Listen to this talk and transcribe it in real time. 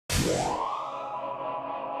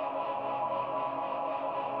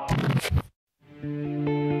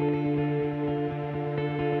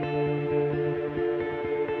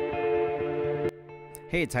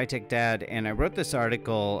Hey, it's HighTechDad, and I wrote this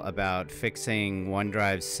article about fixing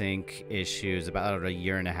OneDrive sync issues about a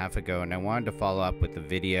year and a half ago, and I wanted to follow up with a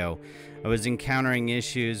video. I was encountering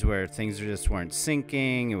issues where things just weren't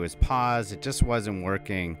syncing, it was paused, it just wasn't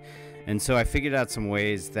working. And so I figured out some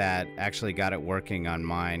ways that actually got it working on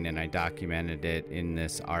mine, and I documented it in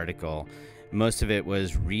this article. Most of it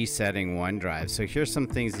was resetting OneDrive. So here's some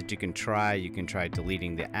things that you can try. You can try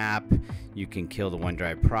deleting the app. You can kill the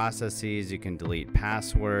OneDrive processes. You can delete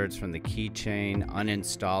passwords from the keychain,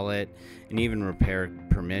 uninstall it, and even repair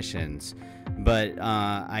permissions. But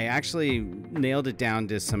I actually nailed it down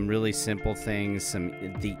to some really simple things,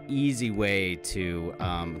 the easy way to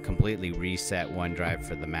completely reset OneDrive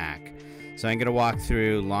for the Mac. So I'm going to walk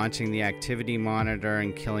through launching the activity monitor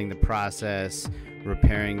and killing the process,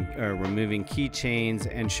 repairing or removing keychains,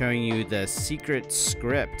 and showing you the secret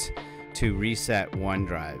script to reset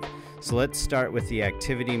OneDrive. So let's start with the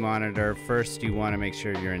activity monitor. First, you want to make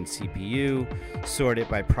sure you're in CPU, sort it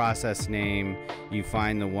by process name. You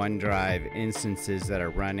find the OneDrive instances that are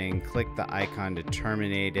running, click the icon to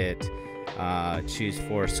terminate it, choose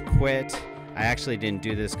force quit. I actually didn't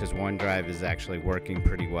do this because OneDrive is actually working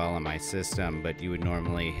pretty well on my system, but you would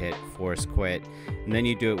normally hit force quit, and then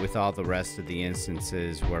you do it with all the rest of the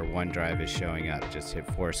instances where OneDrive is showing up. Just hit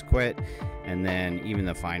force quit, and then even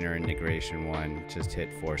the finer integration one, just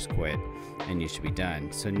hit force quit, and you should be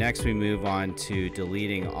done. So next we move on to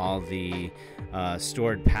deleting all the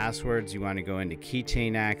stored passwords. You want to go into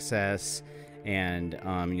keychain access, and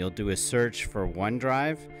you'll do a search for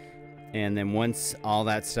OneDrive. And then once all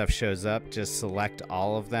that stuff shows up, just select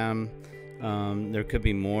all of them. There could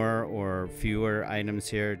be more or fewer items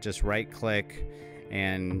here. Just right click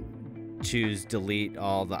and choose delete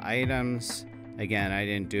all the items. Again, I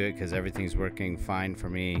didn't do it because everything's working fine for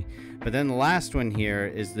me. But then the last one here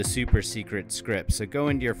is the super secret script. So go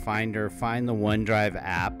into your Finder, find the OneDrive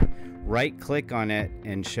app, right click on it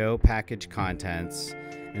and show package contents.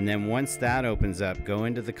 And then once that opens up, go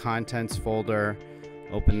into the contents folder,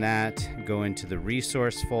 open that, go into the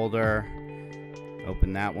resource folder,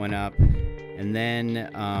 open that one up, and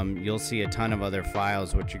then you'll see a ton of other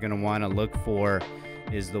files. What you're going to want to look for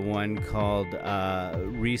is the one called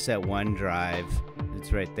Reset OneDrive.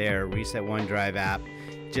 It's right there, Reset OneDrive app.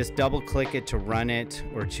 Just double click it to run it,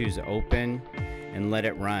 or choose open and let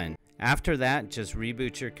it run. After that, just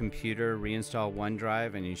reboot your computer, reinstall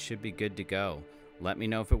OneDrive, and you should be good to go. Let me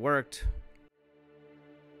know if it worked.